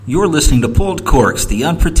You're listening to Pulled Corks, the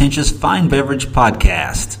unpretentious fine beverage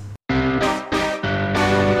podcast.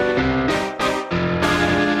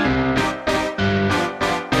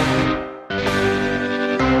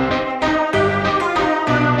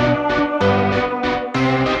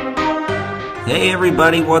 Hey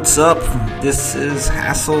everybody, what's up? This is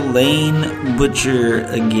Hassel Lane Butcher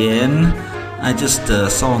again. I just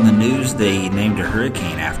saw in the news they named a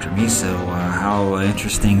hurricane after me, so how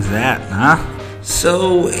interesting is that, huh?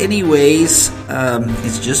 So anyways,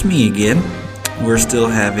 it's just me again. We're still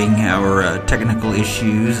having our technical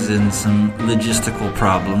issues and some logistical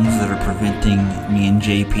problems that are preventing me and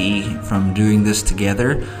JP from doing this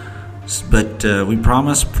together. But we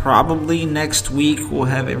promise probably next week we'll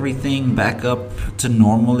have everything back up to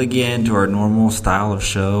normal again, to our normal style of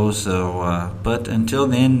show. So, but until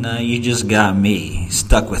then, you just got me,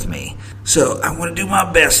 stuck with me. So I want to do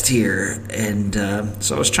my best here. And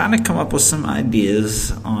so I was trying to come up with some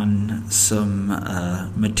ideas on some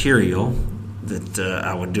material that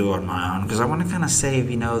I would do on my own, because I want to kind of save,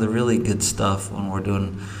 the really good stuff when we're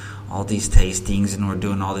doing all these tastings and we're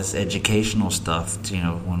doing all this educational stuff,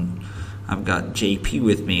 when I've got JP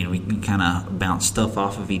with me and we can kind of bounce stuff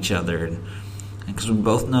off of each other, and because we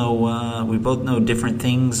both know different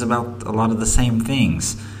things about a lot of the same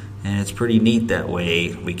things, and it's pretty neat that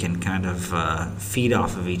way. We can kind of feed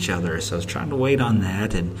off of each other. So I was trying to wait on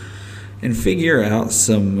that and figure out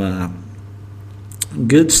some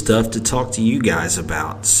good stuff to talk to you guys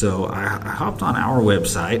about. So I hopped on our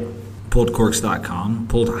website, pulledcorks.com,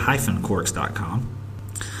 pulled-corks.com,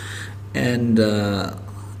 and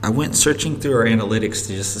I went searching through our analytics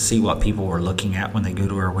just to see what people were looking at when they go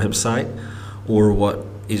to our website, or what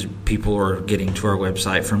people are getting to our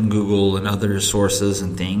website from Google and other sources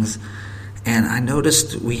and things. And I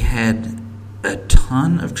noticed we had a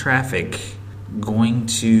ton of traffic going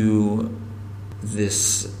to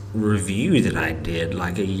this review that I did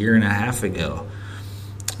like a year and a half ago.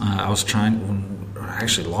 I was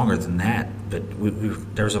actually longer than that, but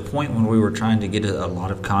there was a point when we were trying to get a lot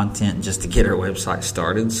of content just to get our website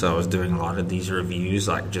started. So I was doing a lot of these reviews,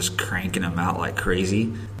 like just cranking them out like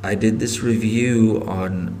crazy. I did this review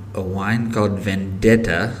on a wine called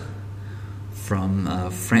Vendetta from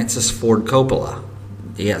Francis Ford Coppola.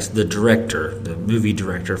 Yes, the movie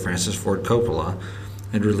director, Francis Ford Coppola,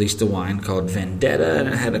 had released a wine called Vendetta, and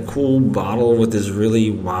it had a cool bottle with this really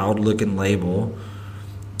wild-looking label.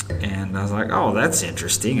 And I was like, oh, that's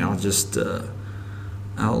interesting. I'll just,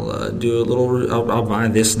 I'll buy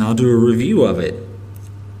this and I'll do a review of it.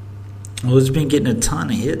 Well, it's been getting a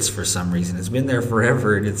ton of hits for some reason. It's been there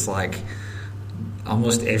forever, and it's like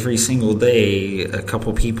almost every single day, a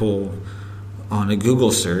couple people on a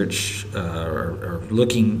Google search are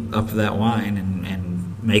looking up that wine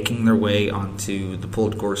and making their way onto the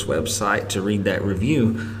Pulled Corks website to read that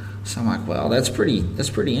review. So I'm like, well, that's pretty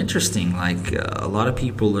interesting. Like a lot of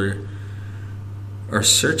people are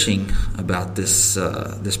searching about this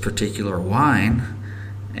particular wine,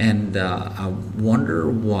 and I wonder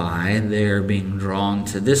why they're being drawn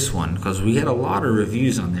to this one, because we had a lot of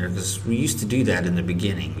reviews on there. Because we used to do that in the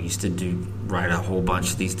beginning. We used to write a whole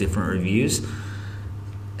bunch of these different reviews,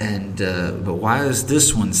 and but why is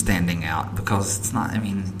this one standing out? Because it's not. I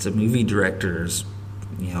mean, it's a movie director's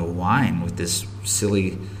wine with this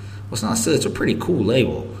silly. Well, it's not silly, it's a pretty cool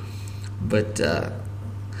label. But,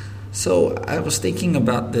 so I was thinking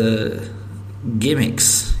about the gimmick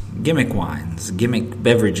wines, gimmick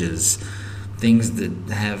beverages, things that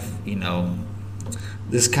have,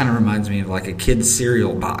 this kind of reminds me of like a kid's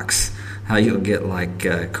cereal box. How you'll get like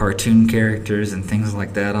cartoon characters and things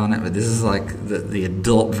like that on it. But this is like the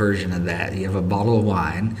adult version of that. You have a bottle of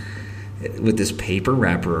wine with this paper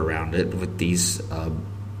wrapper around it with these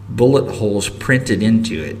bullet holes printed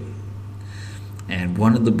into it. And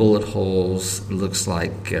one of the bullet holes looks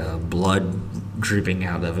like blood dripping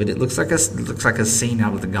out of it. It looks like a scene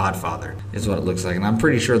out of The Godfather, is what it looks like. And I'm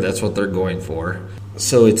pretty sure that's what they're going for.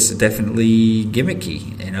 So it's definitely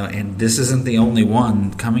gimmicky, And this isn't the only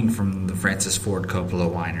one coming from the Francis Ford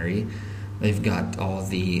Coppola winery. They've got all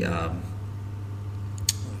the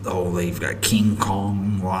they've got King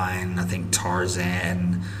Kong wine. I think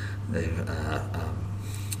Tarzan. They've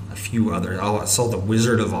a few others. I saw the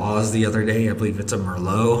Wizard of Oz the other day. I believe it's a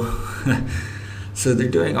Merlot. So they're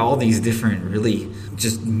doing all these different really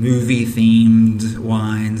just movie-themed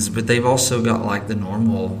wines, but they've also got like the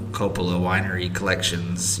normal Coppola winery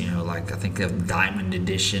collections. Like I think they have Diamond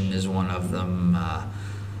Edition is one of them,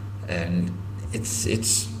 and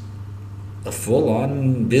it's a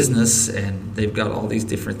full-on business, and they've got all these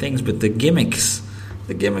different things. But the gimmicks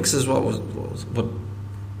is what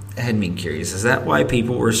had me curious. Is that why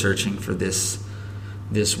people were searching for this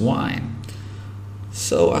this wine.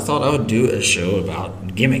 So I thought I would do a show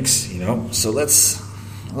about gimmicks, So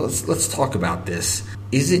let's talk about this.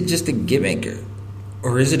 Is it just a gimmick,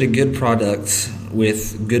 or is it a good product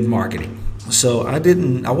with good marketing? So I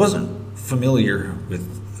wasn't familiar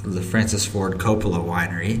with the Francis Ford Coppola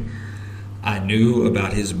winery. I knew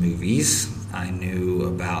about his movies. I knew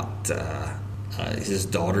about his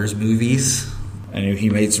daughter's movies. I knew he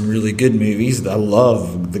made some really good movies. I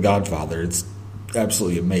love The Godfather. It's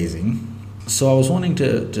absolutely amazing. So I was wanting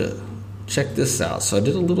to check this out. So I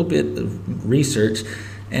did a little bit of research.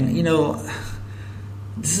 And,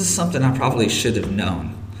 this is something I probably should have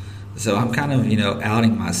known. So I'm kind of,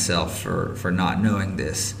 outing myself for not knowing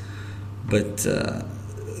this. But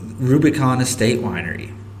Rubicon Estate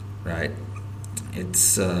Winery, right?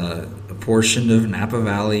 It's a portion of Napa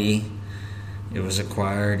Valley. It was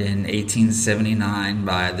acquired in 1879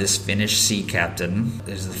 by this Finnish sea captain.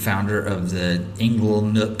 He's the founder of the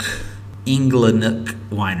Inglenook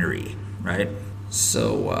Winery, right?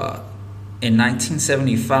 So in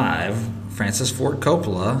 1975, Francis Ford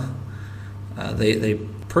Coppola, they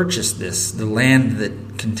purchased the land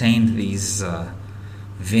that contained these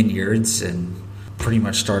vineyards, and pretty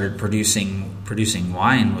much started producing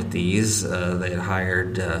wine with these. They had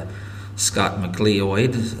hired Scott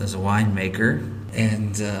McLeod as a winemaker,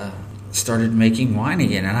 and started making wine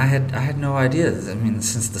again. And I had no idea. I mean,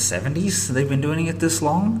 since the 70s, they've been doing it this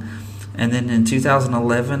long. And then in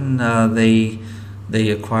 2011, they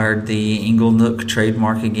acquired the Inglenook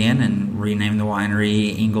trademark again and renamed the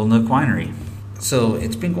winery Inglenook Winery. So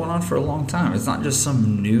it's been going on for a long time. It's not just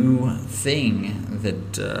some new thing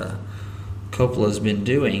that Coppola's been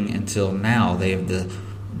doing until now. They have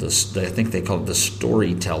I think they call it the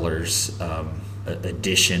Storytellers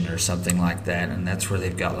edition or something like that, and that's where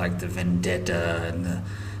they've got like the vendetta and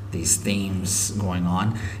these themes going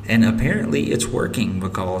on. And apparently it's working,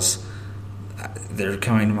 because they're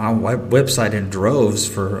coming to my website in droves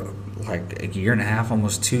for like a year and a half,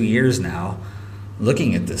 almost 2 years now,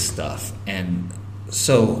 looking at this stuff. And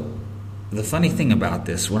so the funny thing about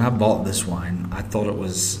this, when I bought this wine, I thought it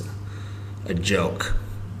was a joke.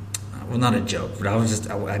 Well, not a joke, but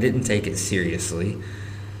I didn't take it seriously.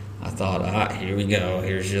 I thought, here we go.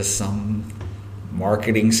 Here's just some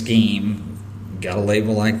marketing scheme. Got a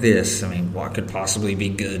label like this. I mean, what could possibly be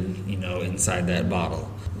good, inside that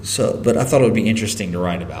bottle? So, but I thought it would be interesting to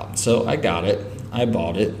write about. So I got it. I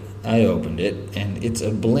bought it. I opened it, and it's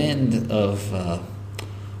a blend of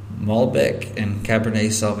Malbec and Cabernet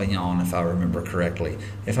Sauvignon, if I remember correctly.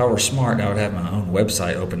 If I were smart, I would have my own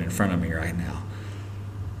website open in front of me right now.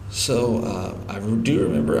 So I do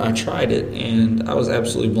remember I tried it, and I was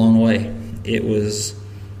absolutely blown away. It was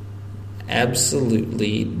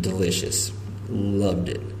absolutely delicious. Loved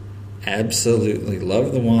it. Absolutely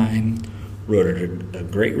loved the wine. Wrote a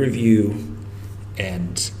great review,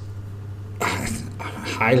 and I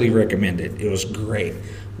highly recommend it. It was great,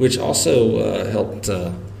 which also helped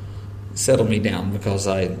settle me down, because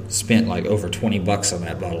I spent like over $20 on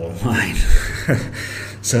that bottle of wine.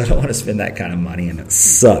 So I don't want to spend that kind of money and it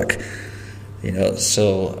suck.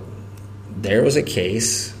 So there was a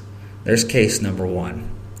case. There's case number one.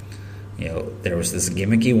 There was this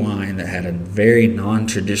gimmicky wine that had a very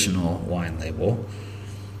non-traditional wine label.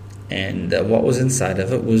 And what was inside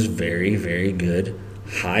of it was very, very good,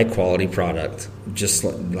 high-quality product. Just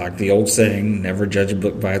like the old saying, never judge a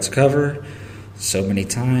book by its cover. So many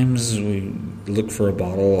times we look for a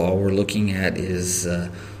bottle, all we're looking at is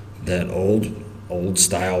that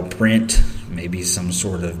old-style print, maybe some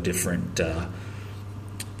sort of different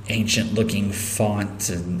ancient-looking font,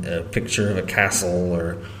 and a picture of a castle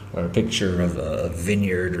or a picture of a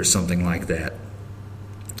vineyard or something like that.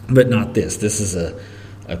 But not this. This is a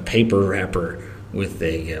paper wrapper with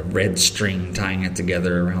a red string tying it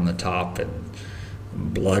together around the top, and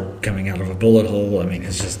blood coming out of a bullet hole. I mean,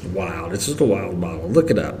 it's just wild. It's just a wild bottle. Look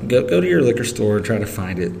it up. Go to your liquor store, try to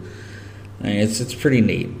find it. I mean, it's pretty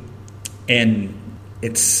neat, and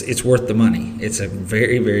it's worth the money. It's a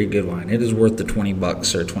very, very good wine. It is worth the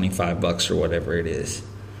 $20 or $25 or whatever it is.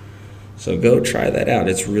 So go try that out.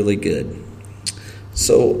 It's really good.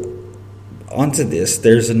 So onto this,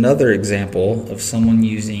 there's another example of someone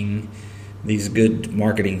using these good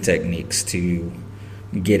marketing techniques to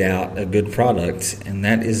get out a good product, and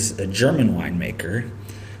that is a German winemaker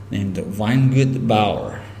named Weingut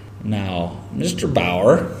Bauer. Now, Mr.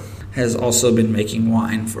 Bauer has also been making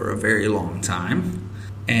wine for a very long time,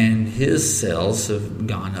 and his sales have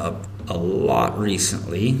gone up a lot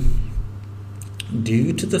recently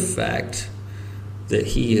due to the fact that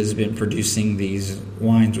he has been producing these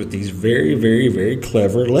wines with these very, very, very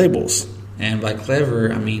clever labels. And by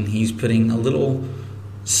clever, I mean he's putting a little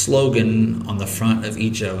slogan on the front of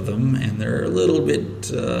each of them, and they're a little bit,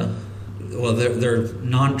 they're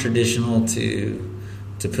non-traditional to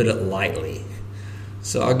put it lightly.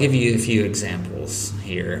 So I'll give you a few examples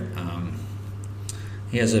here.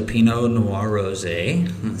 He has a Pinot Noir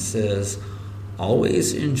Rosé. It says,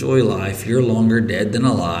 "Always enjoy life. You're longer dead than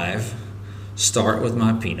alive. Start with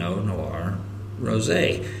my Pinot Noir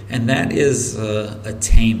Rosé." And that is a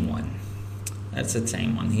tame one. That's a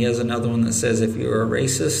tame one. He has another one that says, "If you're a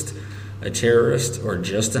racist, a terrorist, or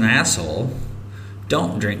just an asshole,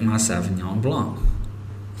 don't drink my Sauvignon Blanc."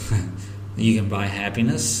 You can buy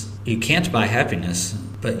happiness. You can't buy happiness,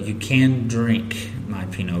 but you can drink my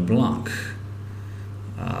Pinot Blanc.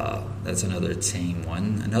 That's another tame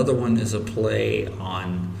one. Another one is a play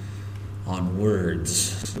on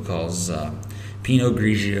words, because Pinot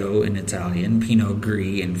Grigio in Italian, Pinot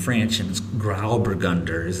Gris in French, and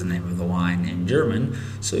Grauburgunder is the name of the wine in German.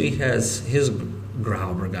 So he has his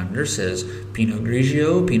Grauburgunder says Pinot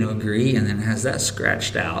Grigio, Pinot Gris, and then has that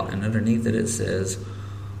scratched out, and underneath it says,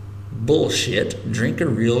 "Bullshit, drink a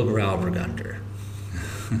real Grauburgunder."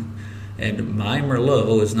 And my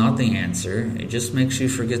Merlot is not the answer. It just makes you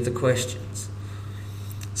forget the questions.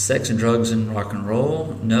 Sex and drugs and rock and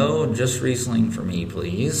roll? No, just Riesling for me,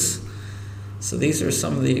 please. So these are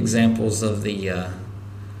some of the examples of the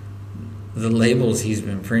labels he's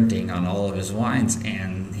been printing on all of his wines.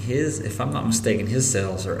 And if I'm not mistaken, his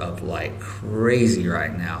sales are up like crazy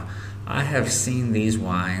right now. I have seen these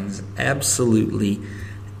wines absolutely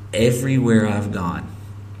everywhere I've gone.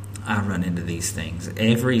 I run into these things.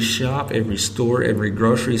 Every shop, every store, every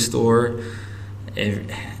grocery store,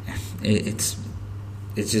 it's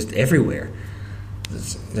just everywhere.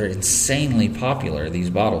 They're insanely popular,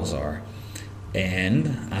 these bottles are.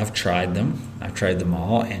 And I've tried them. I've tried them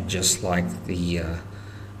all, and just like the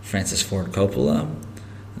Francis Ford Coppola,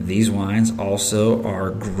 these wines also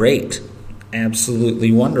are great.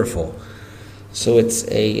 Absolutely wonderful. So it's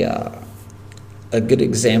a good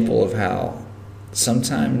example of how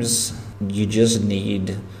sometimes you just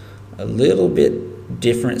need a little bit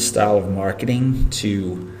different style of marketing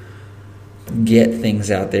to get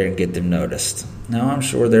things out there and get them noticed. Now, I'm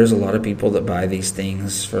sure there's a lot of people that buy these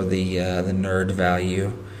things for the nerd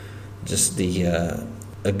value, just a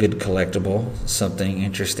good collectible, something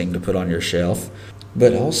interesting to put on your shelf.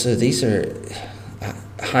 But also, these are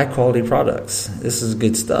high quality products. This is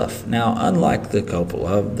good stuff. Now, unlike the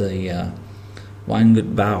Coppola, the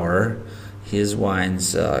Weingut Bauer, his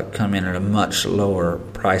wines come in at a much lower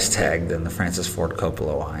price tag than the Francis Ford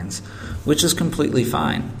Coppola wines, which is completely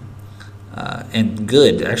fine. And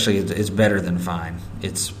good. Actually, it's better than fine.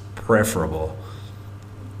 It's preferable.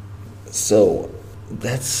 So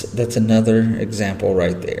that's another example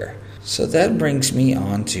right there. So that brings me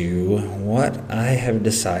on to what I have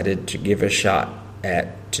decided to give a shot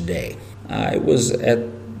at today. I was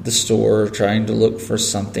at the store trying to look for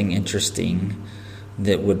something interesting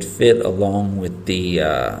that would fit along with the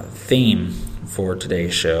theme for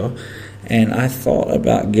today's show. And I thought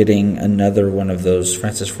about getting another one of those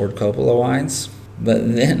Francis Ford Coppola wines.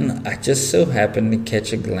 But then I just so happened to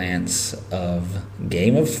catch a glance of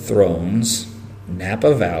Game of Thrones,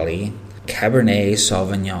 Napa Valley, Cabernet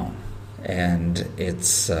Sauvignon. And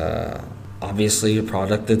it's obviously a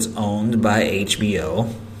product that's owned by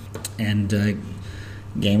HBO. And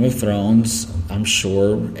Game of Thrones, I'm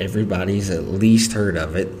sure everybody's at least heard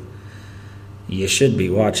of it. You should be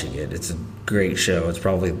watching it. It's a great show. It's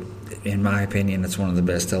probably, in my opinion, it's one of the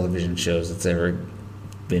best television shows that's ever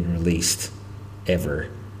been released, ever.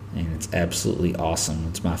 And it's absolutely awesome.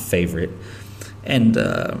 It's my favorite. And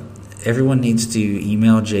everyone needs to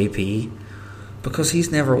email JP because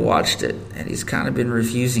he's never watched it, and he's kind of been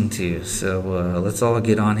refusing to. So let's all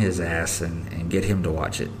get on his ass and get him to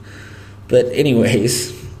watch it. But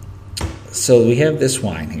anyways, so we have this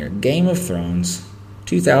wine here, Game of Thrones,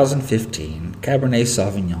 2015, Cabernet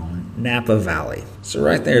Sauvignon, Napa Valley. So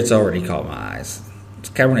right there, it's already caught my eyes. It's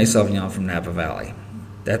Cabernet Sauvignon from Napa Valley.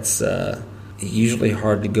 That's usually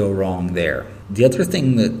hard to go wrong there. The other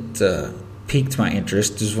thing that piqued my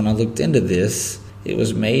interest is when I looked into this, it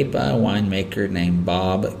was made by a winemaker named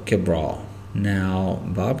Bob Cabral. Now,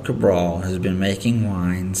 Bob Cabral has been making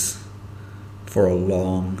wines for a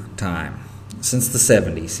long time. Since the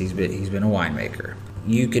 70s, he's been a winemaker.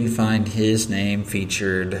 You can find his name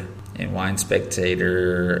featured in Wine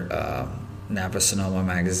Spectator, Napa Sonoma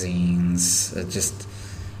magazines.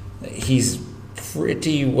 He's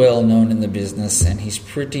pretty well known in the business, and he's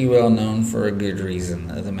pretty well known for a good reason.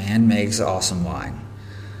 The man makes awesome wine.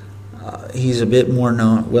 He's a bit more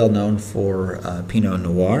well known for Pinot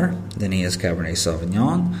Noir than he is Cabernet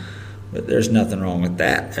Sauvignon, But there's nothing wrong with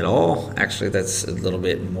that at all. Actually, that's a little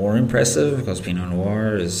bit more impressive because Pinot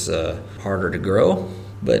Noir is harder to grow.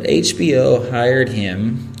 But HBO hired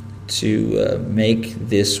him to make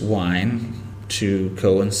this wine to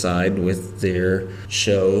coincide with their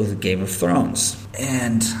show, The Game of Thrones.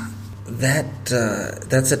 And that's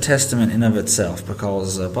a testament in of itself,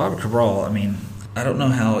 because Bob Cabral, I don't know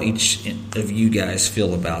how each of you guys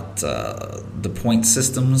feel about the point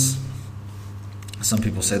systems. Some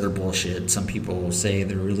people say they're bullshit. Some people say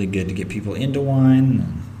they're really good to get people into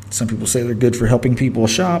wine. Some people say they're good for helping people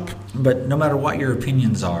shop. But no matter what your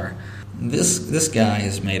opinions are, this guy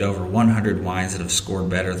has made over 100 wines that have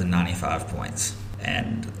scored better than 95 points.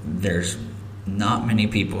 And there's not many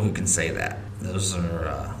people who can say that. Those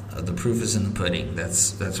are the proof is in the pudding.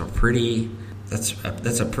 That's a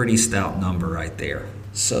pretty stout number right there.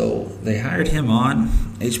 So they hired him on.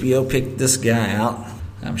 HBO picked this guy out.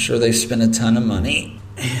 I'm sure they spent a ton of money.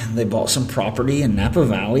 They bought some property in Napa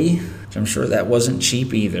Valley, which I'm sure that wasn't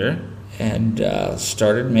cheap either, and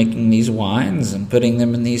started making these wines and putting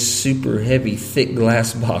them in these super heavy, thick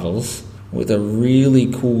glass bottles with a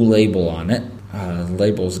really cool label on it. The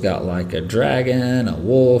label's got like a dragon, a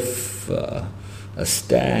wolf, a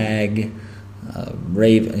stag,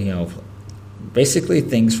 raven, basically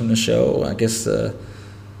things from the show. I guess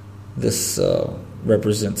this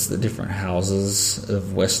represents the different houses of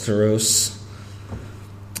Westeros,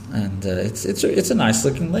 and it's a nice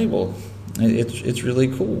looking label. It's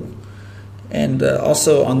really cool. And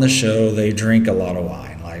also on the show, they drink a lot of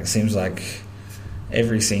wine. Like, it seems like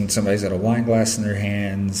every scene somebody's got a wine glass in their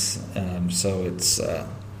hands. So it's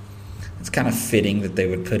kind of fitting that they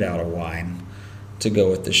would put out a wine to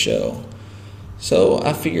go with the show. So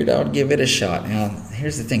I figured I would give it a shot. Now,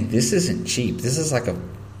 here's the thing: this isn't cheap. This is like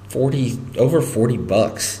over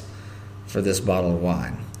 $40 for this bottle of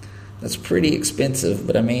wine. That's pretty expensive,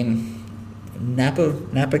 but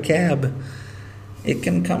Napa Cab, it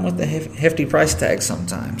can come with a hefty price tag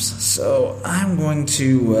sometimes. So I'm going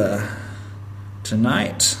to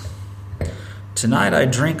tonight I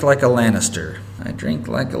drink like a Lannister. I drink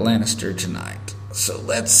like a Lannister tonight. So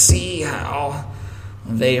let's see how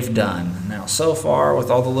they've done. Now, so far, with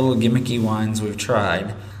all the little gimmicky wines we've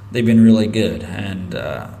tried, they've been really good, and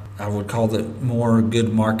I would call it more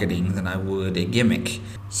good marketing than I would a gimmick.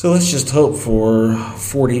 So let's just hope for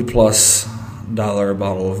 $40+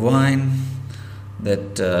 bottle of wine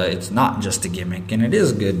that it's not just a gimmick, and it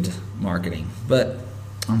is good marketing. But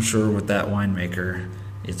I'm sure with that winemaker,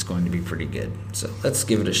 it's going to be pretty good. So let's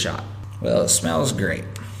give it a shot. Well, it smells great.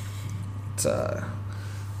 It's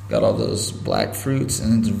got all those black fruits,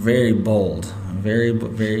 and it's very bold. Very,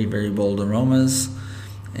 very, very bold aromas.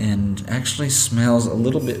 And actually smells a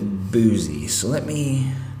little bit boozy. So let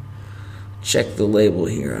me check the label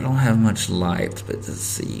here. I don't have much light, but let's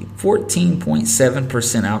see.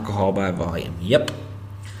 14.7% alcohol by volume. Yep,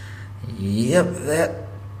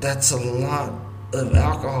 that's a lot of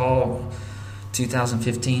alcohol.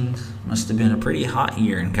 2015 must have been a pretty hot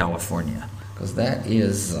year in California, because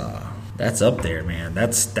that's up there, man.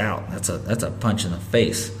 That's stout. That's a punch in the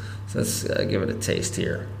face. So let's give it a taste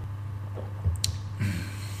here.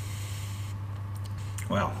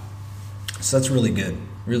 Wow. So that's really good.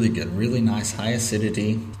 Really good. Really nice, high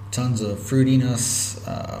acidity, tons of fruitiness.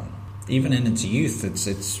 Even in its youth,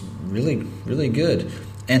 it's really, really good.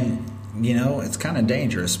 And, it's kind of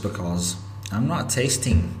dangerous, because I'm not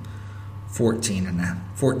tasting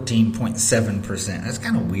 14.7%. That's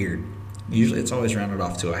kind of weird. Usually it's always rounded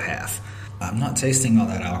off to a half. I'm not tasting all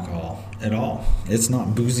that alcohol at all. It's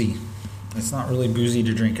not boozy. It's not really boozy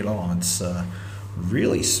to drink at all. It's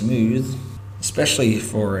really smooth. Especially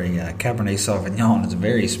for a Cabernet Sauvignon, it's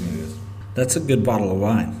very smooth. That's a good bottle of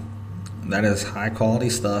wine. That is high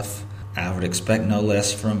quality stuff. I would expect no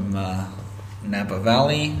less from Napa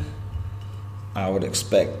Valley. I would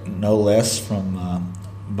expect no less from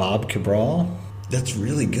Bob Cabral. That's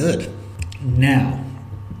really good. Now,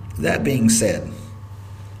 that being said,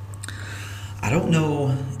 I don't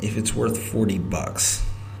know if it's worth $40.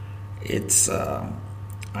 It's I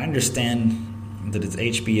understand that it's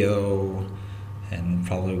HBO, and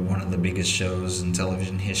probably one of the biggest shows in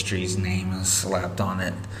television history's name is slapped on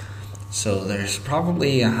it. So there's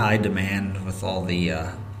probably a high demand with all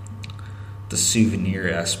the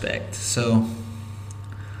souvenir aspect. So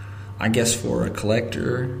I guess for a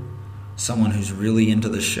collector, someone who's really into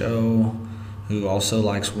the show, who also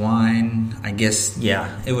likes wine, I guess,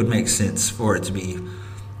 yeah, it would make sense for it to be,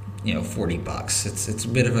 $40. It's a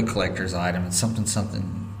bit of a collector's item. It's something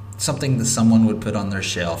that someone would put on their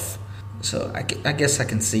shelf. So I guess I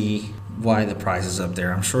can see why the price is up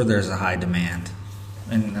there. I'm sure there's a high demand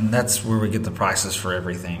and that's where we get the prices for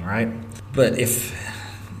everything, right? But if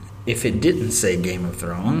it didn't say Game of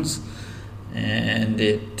Thrones, and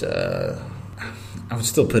I would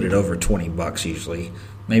still put it over $20 usually,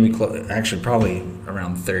 maybe actually probably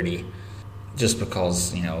around 30, just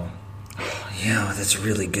because yeah, that's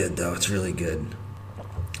really good though. It's really good.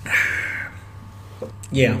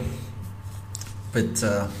 Yeah, but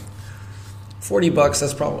 $40,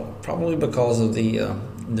 that's probably because of the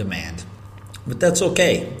demand. But that's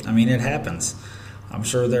okay. I mean, it happens. I'm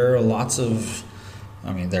sure there are lots of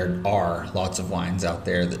wines out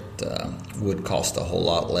there that would cost a whole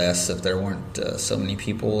lot less if there weren't so many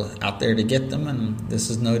people out there to get them, and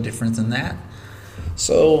this is no different than that.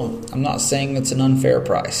 So I'm not saying it's an unfair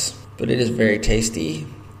price, but it is very tasty.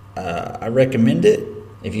 I recommend it.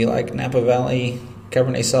 If you like Napa Valley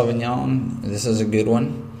Cabernet Sauvignon, this is a good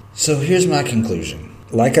one. So here's my conclusion.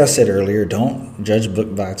 Like I said earlier, don't judge a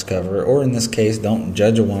book by its cover, or in this case, don't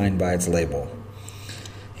judge a wine by its label.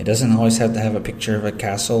 It doesn't always have to have a picture of a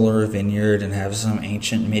castle or a vineyard and have some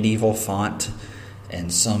ancient medieval font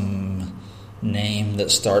and some name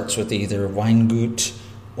that starts with either Weingut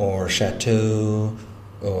or Chateau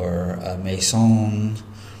or Maison.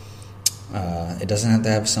 It doesn't have to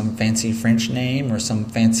have some fancy French name or some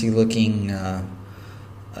fancy looking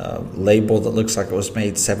label that looks like it was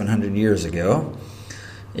made 700 years ago.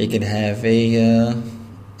 It could have a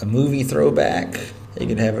movie throwback. It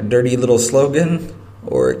could have a dirty little slogan,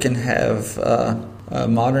 or it can have a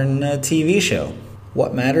modern TV show.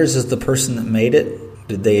 What matters is the person that made it.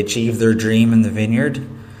 Did they achieve their dream in the vineyard?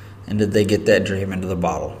 And did they get that dream into the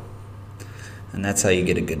bottle? And that's how you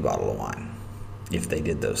get a good bottle of wine, if they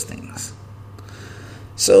did those things.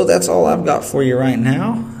 So that's all I've got for you right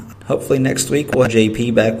now. Hopefully next week we'll have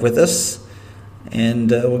JP back with us, and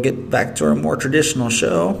we'll get back to our more traditional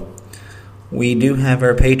show. We do have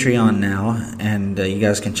our Patreon now, and you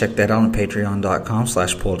guys can check that out on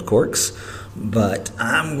patreon.com/pulledcorks. But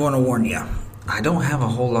I'm going to warn you, I don't have a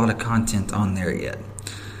whole lot of content on there yet,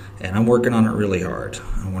 and I'm working on it really hard.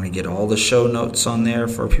 I want to get all the show notes on there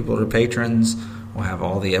for people that are patrons. We'll have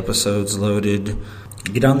all the episodes loaded.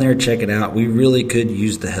 Get on there, check it out. We really could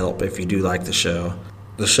use the help if you do like the show.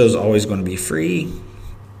 The show's always going to be free,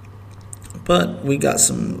 but we got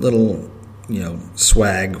some little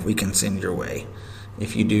swag we can send your way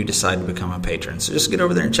if you do decide to become a patron. So just get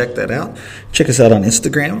over there and check that out. Check us out on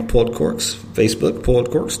Instagram at Pulled Corks, Facebook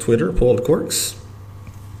Pulled Corks, Twitter Pulled Corks.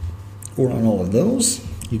 We're on all of those.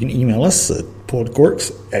 You can email us at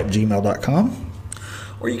pulledcorks@gmail.com,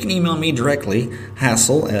 or you can email me directly,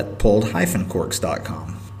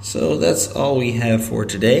 hassle@pulled-corks.com. So that's all we have for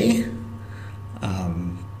today.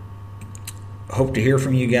 Hope to hear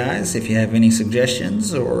from you guys. If you have any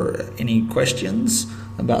suggestions or any questions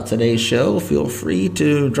about today's show, feel free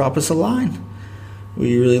to drop us a line.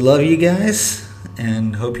 We really love you guys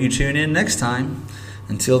and hope you tune in next time.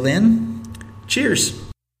 Until then, cheers.